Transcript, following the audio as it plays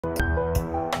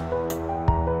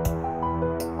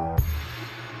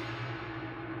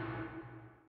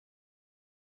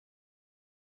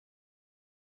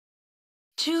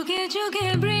जुगे जुगे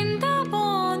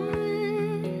वृंदावन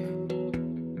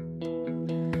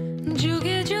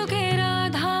जुगे जुगे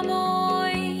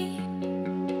राधामय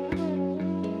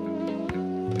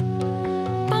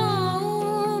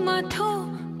पाऊ माथो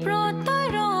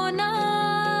प्रतारणा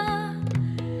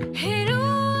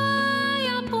हेरुवाई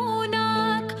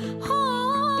আপোনাক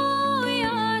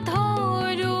হৈয়া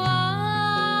ধৰুৱা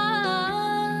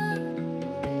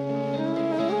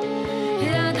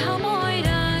ৰাধাময়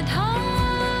ৰাধা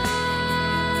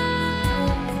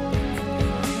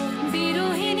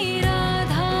বিৰহিনী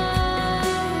ৰাধা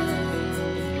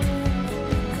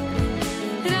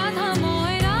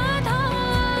ৰাধাময় ৰাধা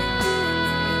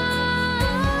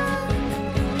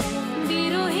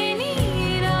বিৰহিনী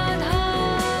ৰাধা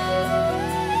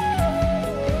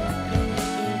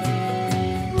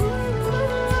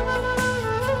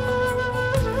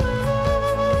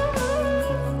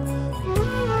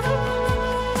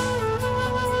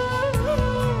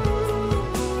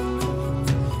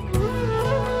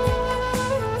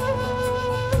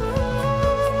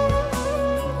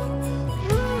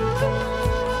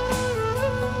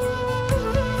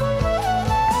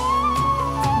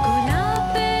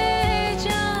গোলাপে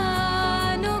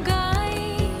জানো গাই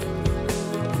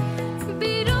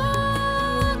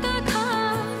বিৰগাথা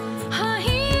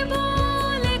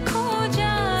হাঁহিবলে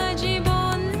খোজা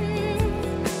জীৱন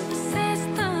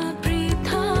চেষ্টা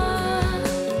বৃথা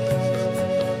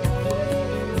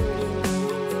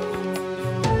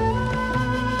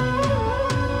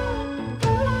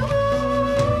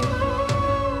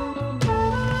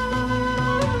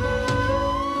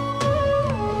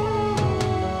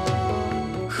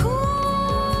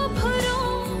শুভ্ৰ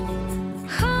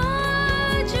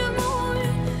সাজ মোৰ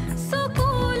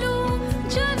সকলো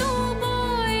জানো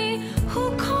মই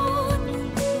সুখত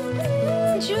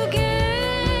যুগে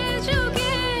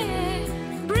যুগে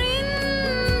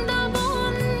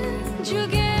বৃন্দাবন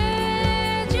যুগে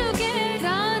যুগে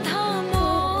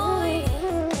ৰাধাময়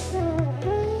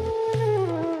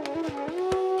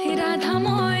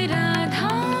ৰাধাময়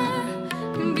ৰাধা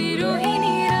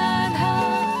বিৰহিনী ৰাধা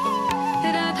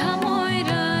ৰাধাময়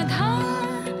ৰাধা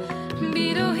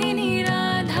বিৰহিনী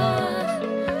ৰাধা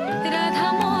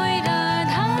ৰাধাময়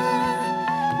ৰাধা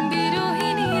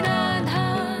বিৰহিনী ৰাধা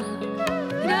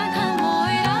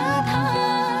ৰাধাময় ৰাধা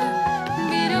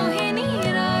বিৰহিনী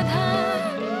ৰাধা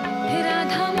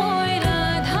ৰাধাময়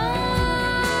ৰাধা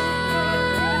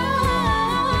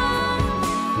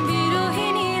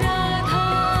বিৰহিনী ৰাধা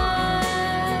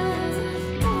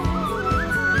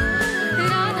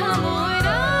ৰাধাময়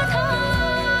ৰাধা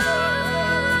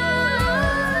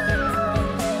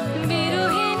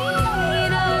বিৰহিনী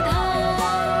ৰাধা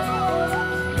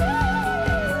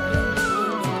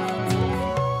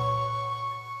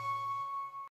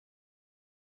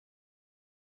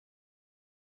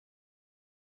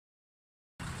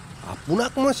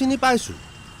আপোনাক মই চিনি পাইছোঁ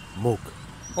মোক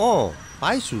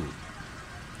পাইছোঁ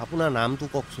আপোনাৰ নামটো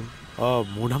কওকচোন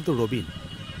মোৰ নামটো ৰবীন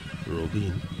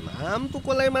ৰবীন নামটো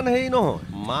ক'লে ইমান হেৰি নহয়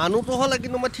মানুহটো হ'লে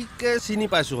কিন্তু মই ঠিককৈ চিনি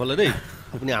পাইছোঁ হ'লে দেই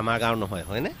আপুনি আমাৰ গাঁৱৰ নহয়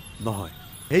হয়নে নহয়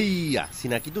সেইয়া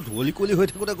চিনাকিটো ধুৱলি কলি হৈ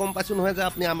থাকোঁতে গম পাইছোঁ নহয় যে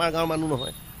আপুনি আমাৰ গাঁৱৰ মানুহ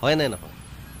নহয় হয়নে নহয়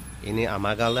এনেই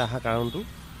আমাৰ গাঁৱলৈ অহা কাৰণটো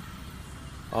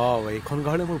এইখন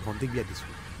গাঁৱলৈ মোৰ ভণ্টিক বিয়া দিছোঁ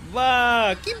বা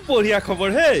কি বঢ়িয়া খবৰ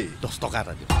হেই 10 টকা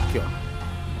এটা দিয়ক কিয়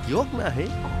দিয়ক না হে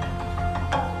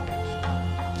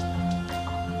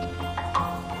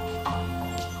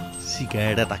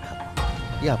চিগাৰেট এটা খাব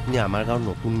এই আপুনি আমাৰ গাঁৱৰ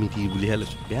নতুন মিতিৰ বুলিহে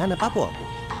লৈছোঁ বেয়া নাপাব আকৌ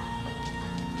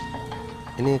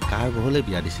এনেই কাৰ ঘৰলৈ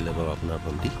বিয়া দিছিলে বাৰু আপোনাৰ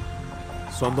ভণ্টি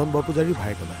চন্দন বৰপূজাৰীৰ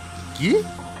ভাইকনা কি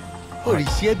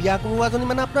ঋষিয়ে বিয়া কৰোৱাজনী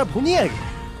মানে আপোনাৰ ভনীয়েক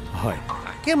হয়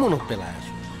তাকে মনত পেলাই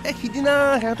আছোঁ এই সিদিনা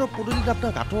সিহঁতৰ পদূলিত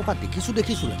আপোনাৰ গাঁতৰ পৰা দেখিছোঁ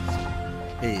লাগিছে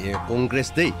এই কংগ্ৰেছ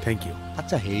দেই থেংক ইউ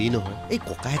আচ্ছা হেৰি নহয় এই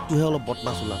ককায়েকটোহে অলপ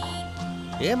বদমাছ ওলাল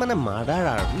এই মানে মাৰ্ডাৰ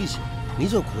আৰু বুজিছে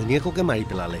নিজৰ ঘৈণীয়েককে মাৰি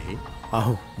পেলালে সেই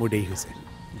আহোঁ মোৰ দেৰি হৈছে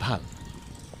ভাল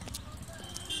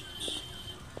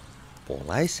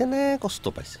পলাইছে নে কষ্ট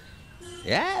পাইছে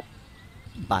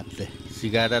বাদ দে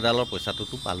চিগাৰেট এডালৰ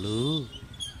পইচাটোতো পালোঁ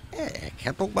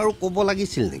এখেতক বাৰু ক'ব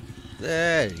লাগিছিল নেকি যে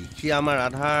ঋষি আমাৰ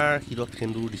ৰাধাৰ শিৰত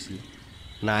সেন্দুৰ দিছিল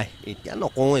নাই এতিয়া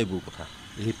নকওঁ এইবোৰ কথা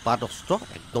ৰিপাত অস্ত্ৰ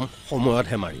একদম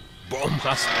সময়তহে মাৰিম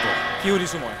ব্ৰহ্মাস্ত্ৰ কি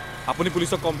সুধিছোঁ মই আপুনি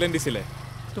পুলিচক কমপ্লেইন দিছিলে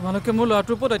তোমালোকে মোৰ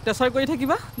ল'ৰাটোৰ ওপৰত অত্যাচাৰ কৰি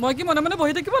থাকিবা মই কি মনে মনে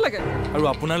বহি থাকিব লাগে আৰু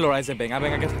আপোনাৰ ল'ৰাই যে বেঙা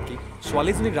বেঙাকৈ থাকি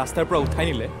ছোৱালীজনীক ৰাস্তাৰ পৰা উঠাই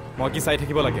নিলে মই কি চাই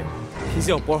থাকিব লাগে সি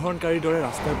যে অপহৰণকাৰীৰ দৰে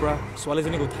ৰাস্তাৰ পৰা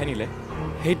ছোৱালীজনীক উঠাই নিলে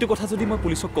সেইটো কথা যদি মই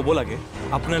পুলিচক ক'ব লাগে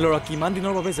আপোনাৰ ল'ৰা কিমান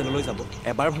দিনৰ বাবে জেললৈ যাব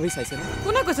এবাৰ ভাবি চাইছেনে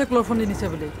কোনে কৈছে ক্ল'ৰফৰ্ম দি নিছে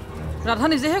বুলি ৰাধা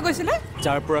নিজেহে কৈছিলে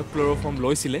যাৰ পৰা ক্ল'ৰফৰ্ম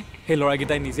লৈছিলে সেই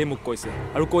ল'ৰাকেইটাই নিজে মোক কৈছে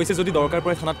আৰু কৈছে যদি দৰকাৰ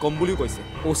পৰে থানাত কম বুলিও কৈছে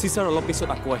অচিচাৰ অলপ পিছত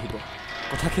আকৌ আহিব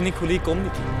কথাখিনি খুলি কম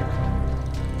নেকি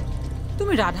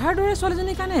তুমি ৰাধাৰ দৰে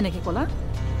ছোৱালীজনীৰ কাৰণে এনেকৈ ক'লা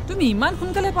তুমি ইমান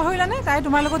সোনকালে পাহৰিলানে তাই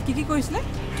তোমাৰ লগত কি কৰিছিলে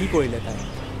কি কৰিলে তাই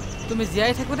তুমি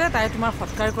জীয়াই থাকোঁতে তাই তোমাৰ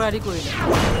সৎকাৰ কৰা আদি কৰিলে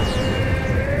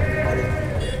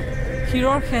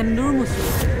ক্ষীৰৰ সেন্দুৰ মুচি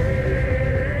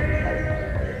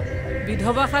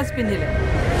বিধৱা সাজ পিন্ধিলে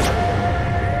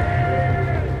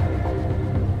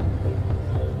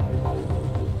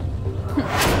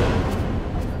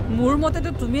মোৰ মতেতো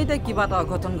তুমিয়ে তাইক কিবা এটা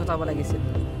অঘটন ঘটাব লাগিছিল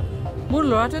মোৰ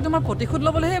ল'ৰাটোৱে তোমাৰ প্ৰতিশোধ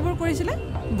ল'বলৈহে এইবোৰ কৰিছিলে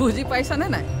বুজি পাইছানে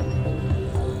নাই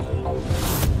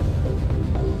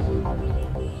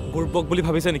বুৰ্বক বুলি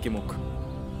ভাবিছে নেকি মোক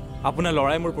আপোনাৰ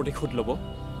ল'ৰাই মোৰ প্ৰতিশোধ ল'ব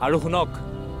আৰু শুনক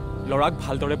ল'ৰাক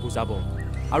ভালদৰে বুজাব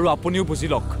আৰু আপুনিও বুজি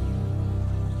লওক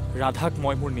ৰাধাক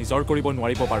মই মোৰ নিজৰ কৰিব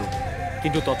নোৱাৰিব পাৰোঁ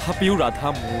কিন্তু তথাপিও ৰাধা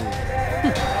মোৰ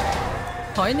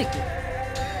হয় নেকি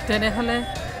তেনেহ'লে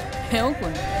সেও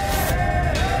কোন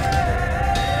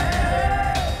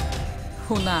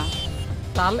শুনা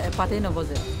তাল এপাতেই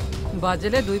নবজে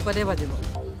বাজিলে 2 পাতে বাজিব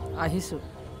আহিছোঁ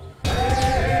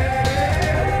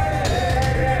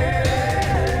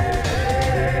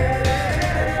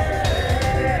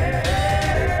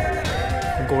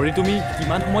গৌৰী তুমি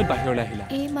কিমান সময়ত বাহিৰলৈ আহিলা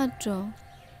এই মাত্ৰ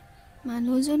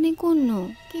মানুহজনী কোননো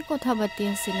কি কথা পাতি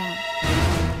আছিলা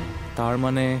তাৰ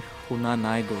মানে শুনা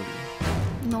নাই গৌৰী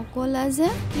নকলা যে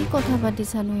কি কথা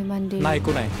পাতিছানো ইমান দেৰি নাই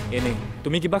একো নাই এনেই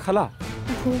তুমি কিবা খালা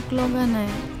ভোক লগা নাই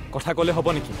কথা ক'লে হ'ব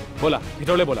নেকি ব'লা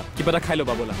ভিতৰলৈ ব'লা কিবা এটা খাই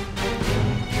ল'বা ব'লা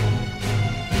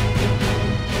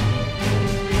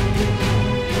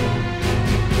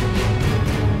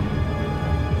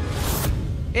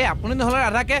এই আপুনি নহ'লে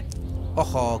ৰাধাকে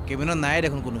কেবিনত নাই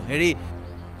দেখোন কোনো হেৰি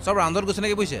চব ৰাউণ্ডত গৈছে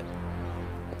নেকি বুজিছে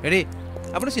হেৰি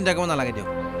আপুনি চিন্তা কৰিব নালাগে দিয়ক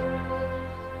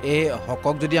এই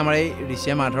হকক যদি আমাৰ এই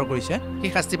ঋষিয়ে মাৰধৰ কৰিছে সি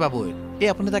শাস্তি পাবই এই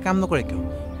আপুনি এটা কাম নকৰে কিয়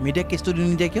মিডিয়া কেছটো দি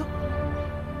নিদিয়ে কিয়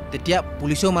তেতিয়া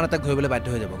পুলিচেও মানে তাক ধৰিবলৈ বাধ্য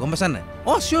হৈ যাব গম পাইছা নাই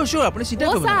চিয়'ৰ আপুনি চিন্তা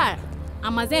কৰিব ছাৰ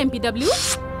আমাৰ যে MPW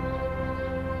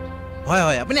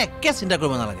হয় আপুনি একে চিন্তা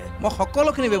কৰিব নালাগে মই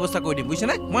সকলোখিনি ব্যৱস্থা কৰি দিম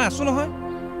বুজিছেনে মই আছোঁ নহয়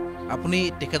আপুনি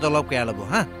তেখেতৰ অলপ কেয়াৰ ল'ব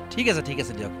হা ঠিক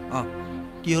আছে দিয়ক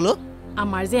কি হলো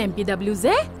আমাৰ যে MPW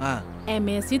যে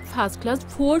MSCত ফাৰ্ষ্ট ক্লাছ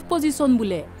 4th পজিশন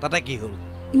বুলে তাতে কি হল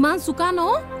ইমান চুকা ন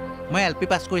মই LP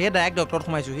পাছ কৰিহে ডাইৰেক্ট ডক্টৰত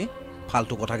সোমাইছোহি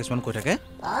ফালতু কথা কিছুমান কৈ থাকে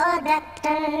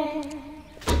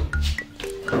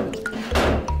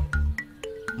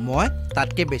মই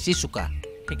তাতকে বেছি চুকা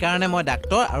সেইকাৰণে মই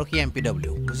ডাক্তৰ আৰু সি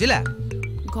MPW বুজিলা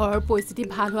ঘৰৰ পৰিস্থিতি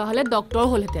ভাল হোৱা হলে ডক্টৰ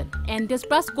হলহেঁতেন এন্ট্ৰেন্স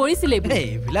পাছ কৰিছিলে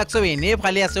এইবিলাক চব এনেই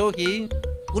ফালি আছে কি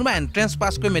কোনোবা এন্ট্ৰেন্স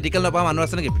পাছ কৰি মেডিকেল নপা মানুহ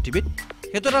আছে নেকি পৃথিৱীত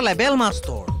সেইটো এটা লেভেল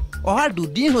মাষ্টৰ অহাৰ 2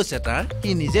 দিন হৈছে তাৰ সি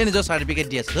নিজে নিজৰ চাৰ্টিফিকেট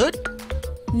দি আছে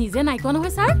নিজে নাই কোৱা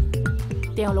নহয় ছাৰ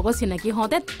তেওঁৰ লগত চিনাকি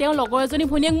হওঁতে তেওঁৰ লগৰ এজনী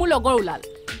ভনীয়েক মোৰ লগৰ ওলাল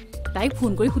তাইক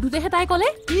ফোন কৰি সুধোতেহে তাই ক'লে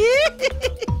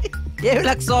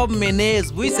এইবিলাক চব মেনেজ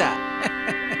বুজিছা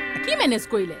কি মেনেজ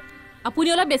কৰিলে আপুনি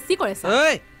অলপ বেছি কৰে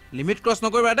ছাৰ লিমিট ক্ৰছ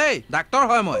নকৰিবা দেই ডাক্তৰ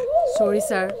হয় মই সৰি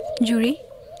ছাৰ জুৰি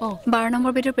 12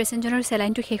 নম্বৰ বেডৰ পেচেঞ্জাৰৰ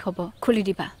চেলাইনটো শেষ হ'ব খুলি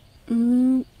দিবা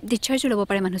ডিচাৰ্জ ল'ব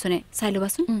পাৰে মানুহজনে চাই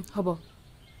ল'বাচোন হ'ব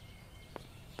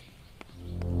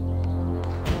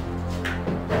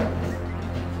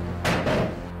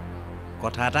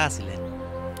কথা এটা আছিলে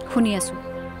শুনি আছো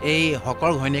এই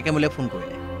হকৰ ঘৈণীয়েকে মোলৈ ফোন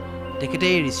কৰিলে তেখেতে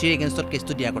এই ঋষিৰ এগেইনষ্টত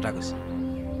কেছটো দিয়াৰ কথা কৈছে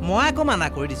মই আকৌ মানা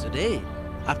কৰি দিছোঁ দেই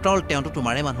আফটাৰ অল তেওঁতো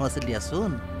তোমাৰে মানুহ আছিল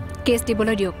দিয়াচোন কেছ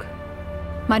দিবলৈ দিয়ক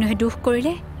মানুহে দুখ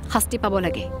কৰিলে শাস্তি পাব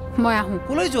লাগে মই আহোঁ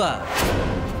কলৈ যোৱা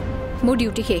মোৰ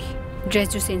ডিউটি শেষ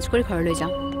ড্ৰেছটো চেঞ্জ কৰি ঘৰলৈ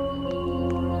যাওঁ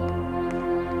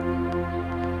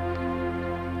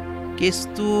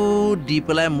কেছটো দি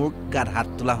পেলাই মোৰ গাত হাত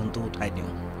তোলা সোণটো উঠাই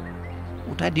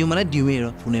দিওঁ মানে দিওঁৱেই ৰ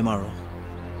ফোনে মাৰো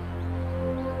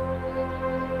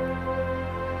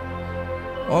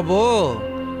হ'ব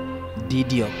দি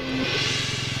দিয়ক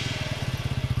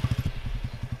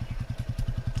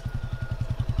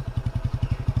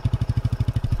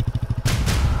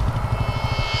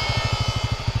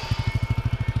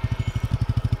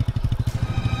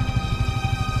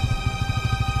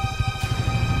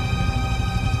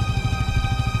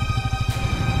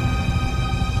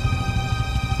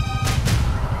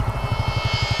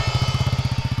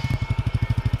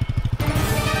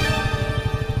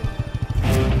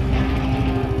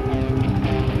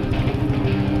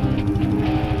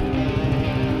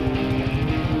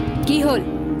কি হ'ল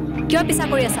কিয় পিছা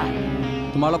কৰি আছা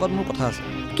তোমাৰ লগত মোৰ কথা আছে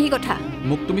কি কথা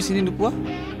মোক তুমি চিনি নোপোৱা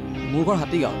মোৰ ঘৰ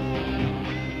হাতীগাঁও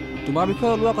তোমাৰ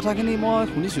বিষয়ে ওলোৱা কথাখিনি মই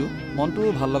শুনিছোঁ মনটো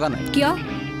ভাল লগা নাই কিয়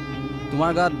তোমাৰ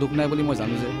গাত দুখ নাই বুলি মই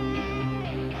জানো যে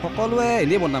সকলোৱে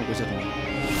এনেই বদনাম কৰিছে তোমাক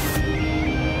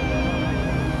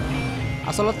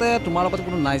আচলতে তোমাৰ লগত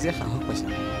কোনো নাই যে সাহস পাইছা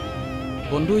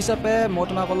বন্ধু হিচাপে মই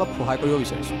তোমাক অলপ সহায় কৰিব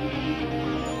বিচাৰিছোঁ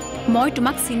মই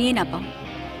তোমাক চিনিয়ে নাপাওঁ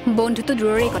বন্ধুটো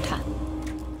দূৰৰে কথা।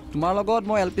 তোমাৰ লগত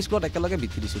মই LP স্কুলত একেলগে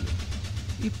বৃত্তি দিছিলোঁ।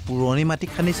 ই পুৰণি মাটি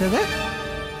খান্দিছে যে।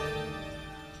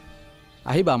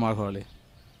 আহিবা আমাৰ ঘৰলৈ।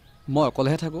 মই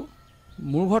অকলেহে থাকোঁ,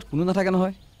 মোৰ ঘৰত কোনো নাথাকে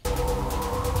নহয়।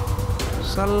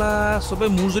 চালা চবে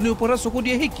মোৰজনীৰ ওপৰত চকু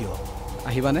দিয়েহি কিয়?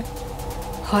 আহিবানে?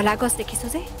 হলা গছ দেখিছ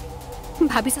যে,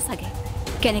 ভাবিছ চাগে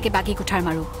কেনেকৈ বাগি কুঠাৰ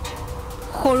মাৰোঁ।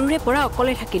 সৰুৰে পৰা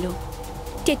অকলে থাকিলোঁ,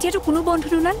 তেতিয়াতো কোনো বন্ধু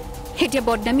নোলাল। এতিয়া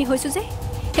বদনামী হৈছোঁ যে,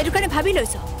 সেইটো কাৰণে ভাবি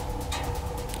লৈছ।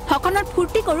 সকণত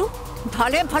ফূৰ্তি কৰোঁ,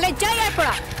 ভালে ভালে যায় ইয়াৰ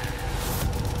পৰা।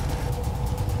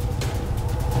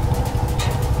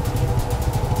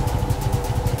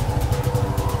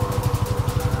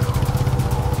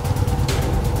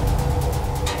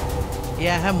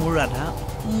 এয়াহে মোৰ ৰাধা।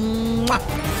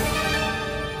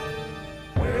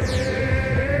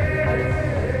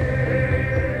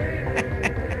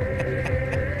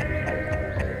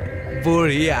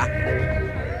 বঢ়িয়া,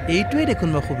 এইটোৱে দেখোন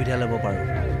মই সুবিধা ল'ব পাৰোঁ।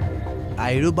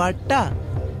 আইৰো বাৰ্তা,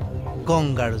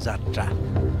 গংগাৰো যাত্ৰা।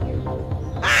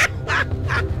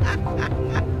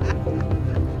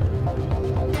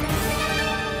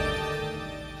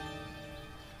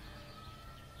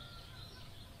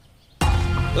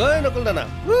 ঐ নকুল দানা,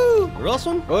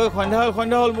 ৰচোন। ঐ সন্ধ্যা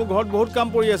হ'ল মোৰ ঘৰত বহুত কাম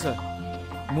পৰি আছে।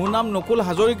 মোৰ নাম নকুল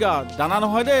হাজৰিকা, দানা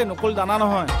নহয় দেই, নকুল দানা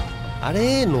নহয়। আৰে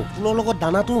নকুলৰ লগত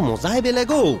দানাটো মজাই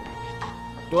বেলেগ অ'।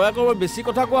 তই আকৌ বেছি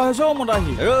কথা কোৱা হৈছ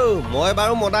মদাহী। মই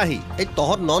বাৰু মদাহী, এই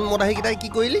তহঁত নন মদাহী কেইটাই কি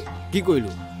কৰিলি? কি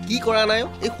কৰিলো? কি কৰা নাই?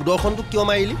 এই সুদৰ্শনটোক কিয়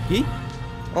মাৰিলি? কি?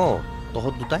 অঁ,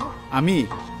 তহঁত দুটাই। আমি?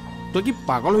 তই কি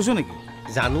পাগল হৈছ নেকি?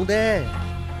 জানো দে,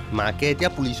 মাকে এতিয়া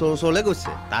পুলিচৰ ওচৰলৈ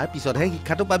গৈছে, তাৰ পিছতহে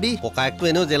শিক্ষাটো পাবি। ককায়েকটো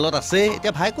এনেও জেলত আছে,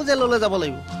 এতিয়া ভাইকো জেললৈ যাব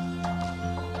লাগিব।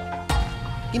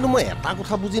 কিন্তু মই এটা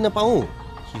কথা বুজি নাপাওঁ,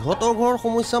 সিহঁতৰ ঘৰৰ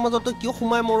সমস্যাৰ মাজত তই কিয়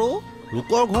সোমাই মৰ?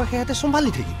 লোকৰ ঘৰ সিহঁতে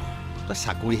চম্ভালি থাকিবি। তই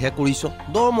চাকৰিহে কৰিছ,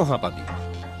 দৰমহা পাবি,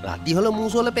 ৰাতি হ'লে মোৰ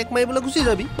ওচৰলৈ পেক মাৰিবলৈ গুচি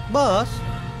যাবি, বাছ।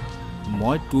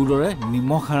 মই তোৰ দৰে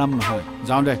নিমখ হাৰাম নহয়,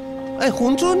 যাওঁ দে। এই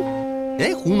শুনচোন,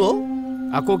 এই শুন।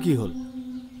 আকৌ কি হ'ল?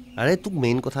 আৰে তোক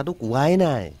মেইন কথাটো কোৱাই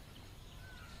নাই।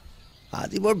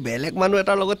 আজি বৰ বেলেগ মানুহ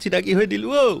এটাৰ লগত চিনাকি হৈ দিলো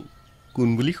অ'। কোন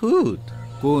বুলি সোধ।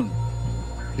 কোন?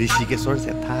 ঋষিকেশৰ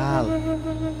জেঠাল।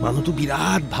 মানুহটো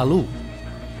বিৰাট ভালো।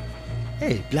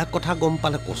 এইবিলাক কথা গম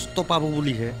পালে কষ্ট পাব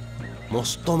বুলিহে।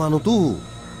 মস্ত মানুহটো,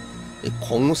 এই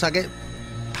খঙো চাগে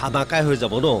ধামাকাই হৈ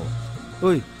যাব ন। ঐ,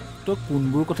 তই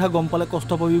কোনবোৰ কথা গম পালে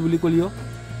কষ্ট পাবি বুলি ক'লি অ'?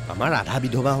 আমাৰ ৰাধা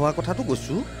বিধৱা হোৱাৰ কথাটো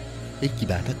কৈছো। এই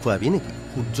কিবা এটা খোৱাবি নেকি?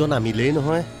 সূৰ্য নামিলেই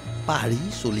নহয়, পাৰি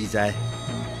চলি যায়।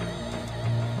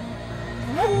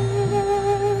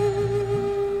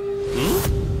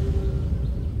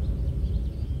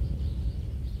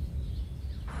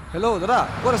 হেল্ল' দাদা,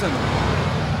 ক'ত আছেনো?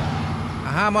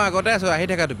 আহা, মই আগতে আছোঁ, আহি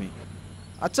থাকা তুমি।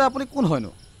 আচ্ছা, আপুনি কোন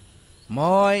হয়নো?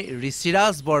 মই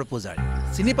ঋষিৰাজ বৰপূজাৰী,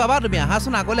 চিনি পাবা তুমি।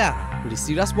 আহাচোন আগলৈ আহা।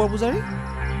 ঋষিৰাজ বৰপূজাৰী?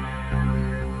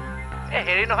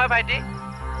 হেৰি নহয় ভাইটি,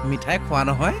 মিঠাই খোৱা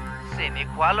নহয়? চেনি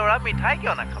খোৱা ল'ৰা মিঠাই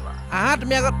কিয় নাখাবা? আহা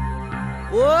তুমি আগত।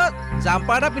 অ'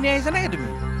 জাম্পাৰ এটা পিন্ধি আহিছা নেকি তুমি?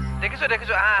 দেখিছো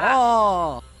দেখিছো, আহা।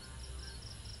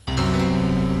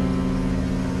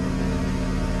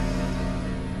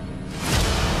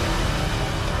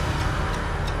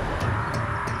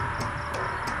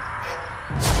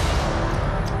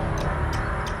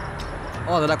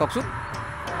 অঁ, দাদা কওকচোন।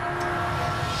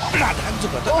 ৰাধাক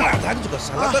জোগা, ৰাধাক জোগা।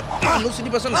 চালা তই মানুহ চিনি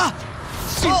পাইছ না?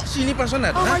 চিনি পাইছ না?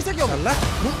 চালা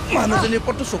মানুহজনীৰ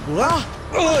ওপৰতো চকু।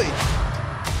 ঐ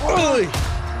ঐ,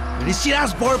 ঋষিৰাজ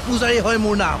বৰপূজাৰী হয়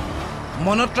মোৰ নাম,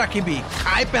 মনত ৰাখিবি,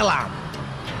 খাই পেলাম।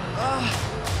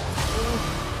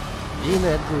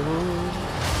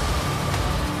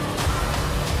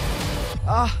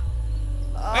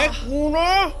 কোন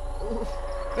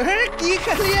কি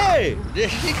খালি?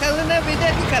 দেশী খালি নে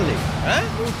বিদেশী খালি?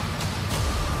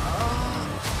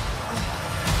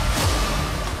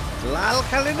 লাল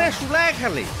খালি নে চুলাই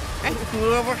খালি? তোৰ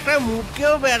অৱস্থা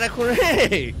মোতকেও বেয়া দেখোন।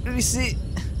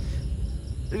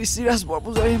 ঋষিৰাজ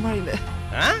বৰপূজাৰী মাৰিলে।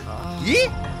 কি?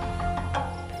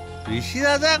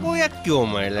 ঋষিৰাজে আকৌ ইয়াক কিয়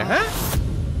মাৰিলে?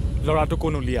 ল'ৰাটো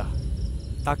কোন উলিয়া,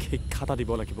 তাক শিক্ষা এটা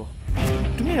দিব লাগিব।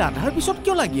 তুমি ৰাধাৰ পিছত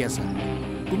কিয় লাগি আছা?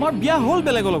 তোমাৰ বিয়া হ'ল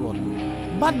বেলেগৰ লগত,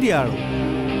 বাদ দিয়া আৰু।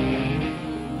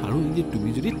 আৰু তুমি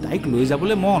যদি তাইক লৈ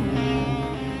যাবলৈ মন,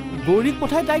 গৌৰীক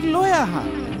পঠাই তাইক লৈ আহা।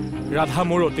 ৰাধা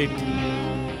মোৰ অতীত,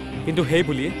 কিন্তু সেই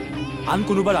বুলিয়ে আন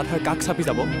কোনোবা ৰাধাৰ কাষ চাপি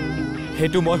যাব,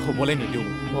 সেইটো মই হ'বলৈ নিদিওঁ।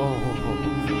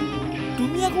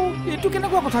 তুমি আকৌ এইটো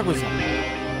কেনেকুৱা কথা কৈছা?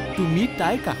 তুমি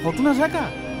তাইৰ কাষতো নাথাকা,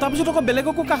 তাৰপিছত আকৌ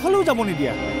বেলেগকো কাষলৈও যাব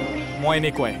নিদিয়া। মই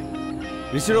এনেকুৱাই।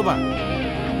 ঋষি ৰবা,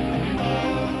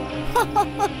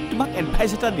 তোমাক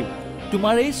এডভাইচ এটা দিম।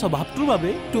 তোমাৰ এই স্বভাৱটোৰ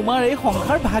বাবে তোমাৰ এই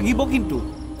সংসাৰ ভাগিব, কিন্তু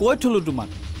কৈ থলো তোমাক।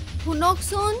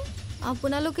 শুনকচোন,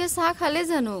 আপোনালোকে চাহ খালে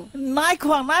জানো নাই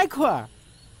খোৱা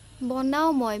বনাও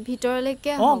মই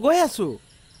ভিতৰলৈকে গৈ আছো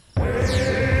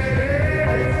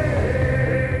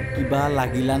কিবা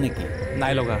লাগিলা নেকি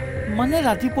নাই লগা মানে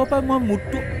ৰাতিপুৱাৰ পৰা মই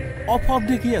মুডটো অফ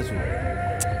দেখি আছো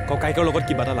ককাইকৰ লগত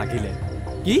কিবা এটা লাগিলে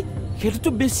কি সেইটোতো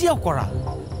বেছি অকৰা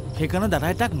সেইকাৰণে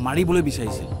দাদাই তাক মাৰিবলৈ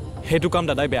বিচাৰিছিল সেইটো কাম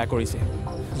দাদাই বেয়া কৰিছে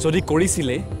যদি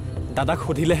কৰিছিলে দাদাক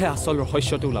সুধিলেহে আচল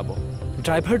ৰহস্যটো ওলাব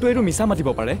ড্ৰাইভাৰটো এইটো মিছা মাতিব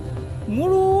পাৰে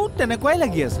মোৰো তেনেকুৱাই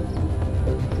লাগি আছে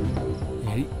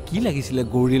হেৰি কি লাগিছিলে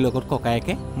গৌৰীৰ লগত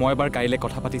ককায়েকে মই এবাৰ কাইলৈ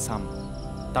কথা পাতি চাম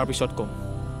তাৰপিছত ক'ম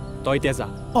তই এতিয়া যা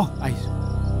আহিছো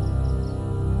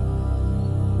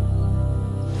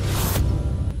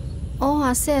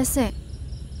আছে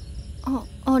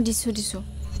দিছো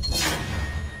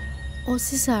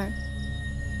অচি ছাৰ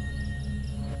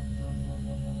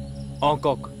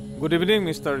কওক গুড ইভিনিং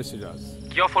মিষ্টাৰ ঋষিৰাজ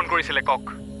কিয় ফোন কৰিছিলে কওক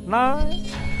নাই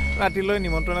ৰাতিলৈ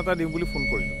নিমন্ত্ৰণ এটা দিম বুলি ফোন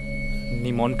কৰিলোঁ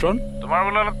নিমন্ত্ৰণ তোমাৰ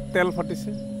বোলে অলপ তেল ফাটিছে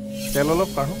তেল অলপ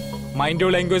কাঢ়ো মাইণ্ড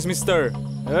ইউৰ লেংগুৱেজ মিষ্টাৰ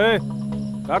এই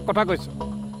কাক কথা কৈছ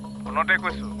ফোনতে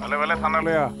কৈছোঁ ভালে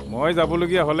থানালৈ আহ মই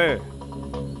যাবলগীয়া হ'লে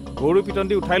গৰু পিটন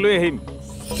দি উঠাই লৈ আহিম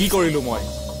কি কৰিলোঁ মই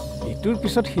ইটোৰ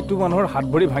পিছত সিটো মানুহৰ হাত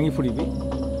ভৰি ভাঙি ফুৰিবি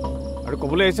আৰু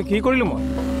ক'বলৈ আহিছে কি কৰিলোঁ মই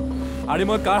আৰে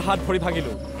মই কাৰ হাত ভৰি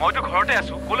ভাঙিলোঁ মইতো ঘৰতে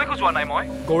আছোঁ কলৈকো যোৱা নাই মই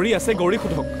গৌৰী আছে গৌৰী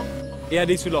সোধক এয়া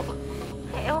দিছোঁ লওক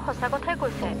এওঁ সঁচা কথাই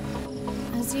কৈছে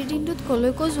আজিৰ দিনটোত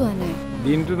কলৈকো যোৱা নাই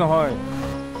দিনটো নহয়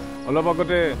অলপ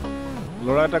আগতে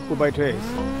ল'ৰা এটাক কোবাই থৈ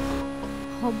আহিছে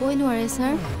হ'বই নোৱাৰে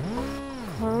ছাৰ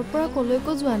ঘৰৰ পৰা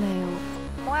কলৈকো যোৱা নাই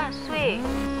মই আছোৱেই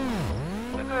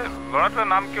ল'ৰাটোৰ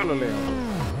নাম কিয় ল'লে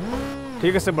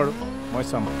ঠিক আছে বাৰু মই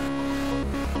চাম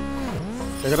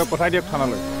তেখেতক পঠাই দিয়ক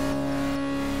থানালৈ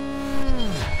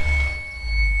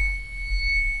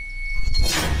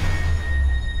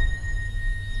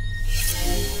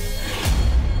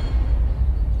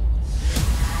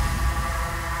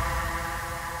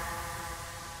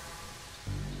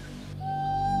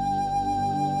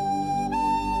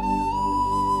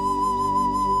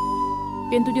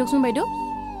পেনটো দিয়কচোন বাইদেউ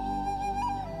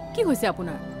কি হৈছে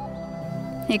আপোনাৰ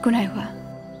একো নাই হোৱা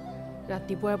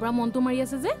ৰাতিপুৱাৰ পৰা মনটো মাৰি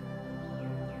আছে যে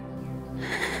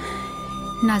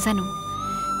নাজানো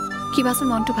কিবাচোন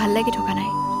মনটো ভাল লাগি থকা নাই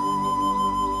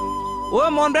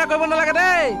মন বেয়া কৰিব নালাগে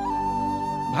দেই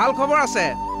ভাল খবৰ আছে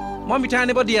মই মিঠাই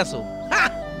আনিব দি আছো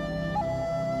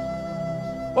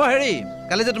হেৰি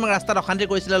কালি যে তোমাক ৰাস্তাত অশান্তি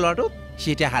কৰিছিলে ল'ৰাটো সি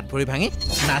এতিয়া হাত ভৰি ভাঙি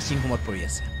নাৰ্ছিং হোমত পৰি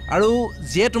আছে আৰু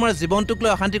যিয়ে তোমাৰ জীৱনটোক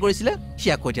লৈ অশান্তি কৰিছিলে সি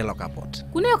আকৌ এতিয়া লকাপত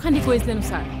কোনে অশান্তি কৰিছিলেনো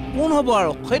ছাৰ কোন হ'ব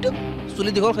আৰু সেইটো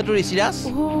চুলি দীঘল সেইটো ঋষিৰাজ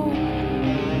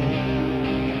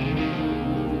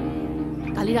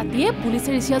কালি ৰাতিয়ে পুলিচে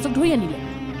ঋষিৰাজক ধৰি আনিলে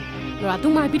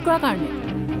ল'ৰাটোক মাৰপিট কৰাৰ কাৰণে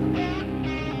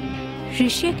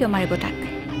ঋষিয়ে কিয় মাৰিব তাক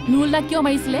নুৰুল্লাক কিয়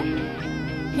মাৰিছিলে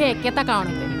সেই একেটা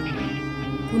কাৰণতে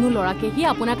কোনো ল'ৰাকে সি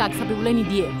আপোনাৰ কাষ চাপিবলৈ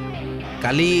নিদিয়ে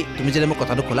কালি তুমি যেতিয়া মোক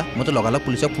কথাটো ক'লা মইতো লগালগ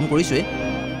পুলিচক ফোন কৰিছোৱেই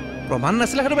প্ৰমাণ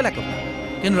নাছিলে সেইটো বেলেগ কথা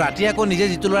কিন্তু ৰাতি আকৌ নিজে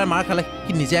যিটো ল'ৰাই মাৰ খালে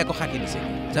সি নিজে আকৌ সাকি দিছে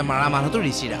যে মাৰা মানুহটো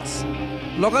ঋষিৰাজ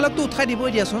লগালগটো উঠাই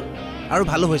দিবই দিয়াচোন আৰু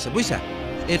ভালো হৈছে বুজিছা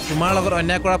এই তোমাৰ লগত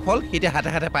অন্যায় কৰা ফল সি এতিয়া হাতে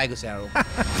হাতে পাই গৈছে আৰু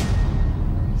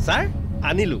ছাৰ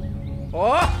আনিলোঁ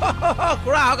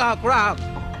খুৰা আহক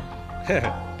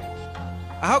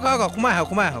আহক সোমাই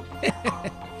আহক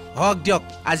হওক দিয়ক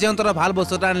আজি অন্তত ভাল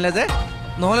বস্তু এটা আনিলে যে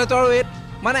নহ'লেতো আৰু এই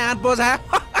মানে 8 বজা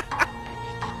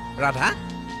ৰাধা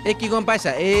এই কি গম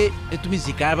পাইছা এই তুমি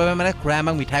জিকাৰ বাবে মানে খুৰাই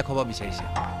আমাক মিঠাই খুৱাব বিচাৰিছে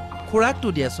খুৰাকটো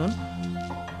দিয়াচোন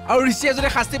আৰু ঋষিয়ে যদি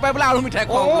শাস্তি পাই বোলে আৰু মিঠাই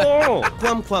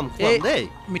খুৱাম দেই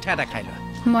মিঠাই এটা খাই লোৱা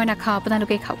মই নাখাওঁ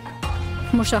আপোনালোকেই খাওক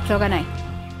মোৰ চখ লগা নাই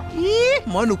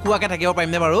মই নোখোৱাকৈ থাকিব পাৰিম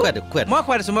নে বাৰু মই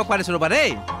খুৱাই দিছোঁ ৰ'বা দেই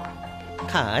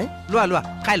খাই লোৱা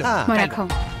খাই লোৱা মই নাখাওঁ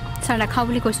ছাৰ নাখাওঁ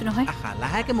বুলি কৈছোঁ নহয়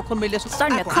লাহেকৈ মুখখন মেলি আছোঁ ছাৰ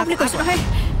নাখাওঁ বুলি কৈছোঁ নহয়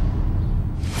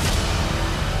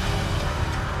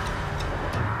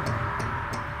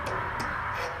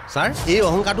ছাৰ এই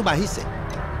অহংকাৰটো বাঢ়িছে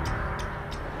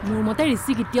মোৰ মতে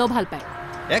ঋষি কেতিয়াও ভাল পায়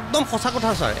একদম সঁচা কথা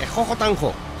ছাৰ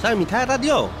 100% ছাৰ মিঠাই এটা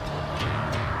দিয়ক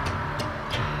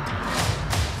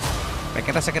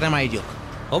পেকেটা মাৰি দিয়ক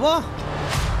হ'ব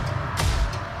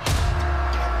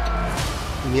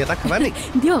তুমি এটা খাবা নেকি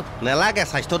দিয়ক নেলাগে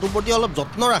স্বাস্থ্যটোৰ প্ৰতি অলপ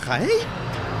যত্ন ৰাখা হেই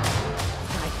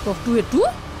এইটো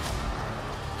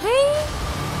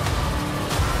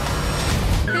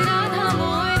ৰাধা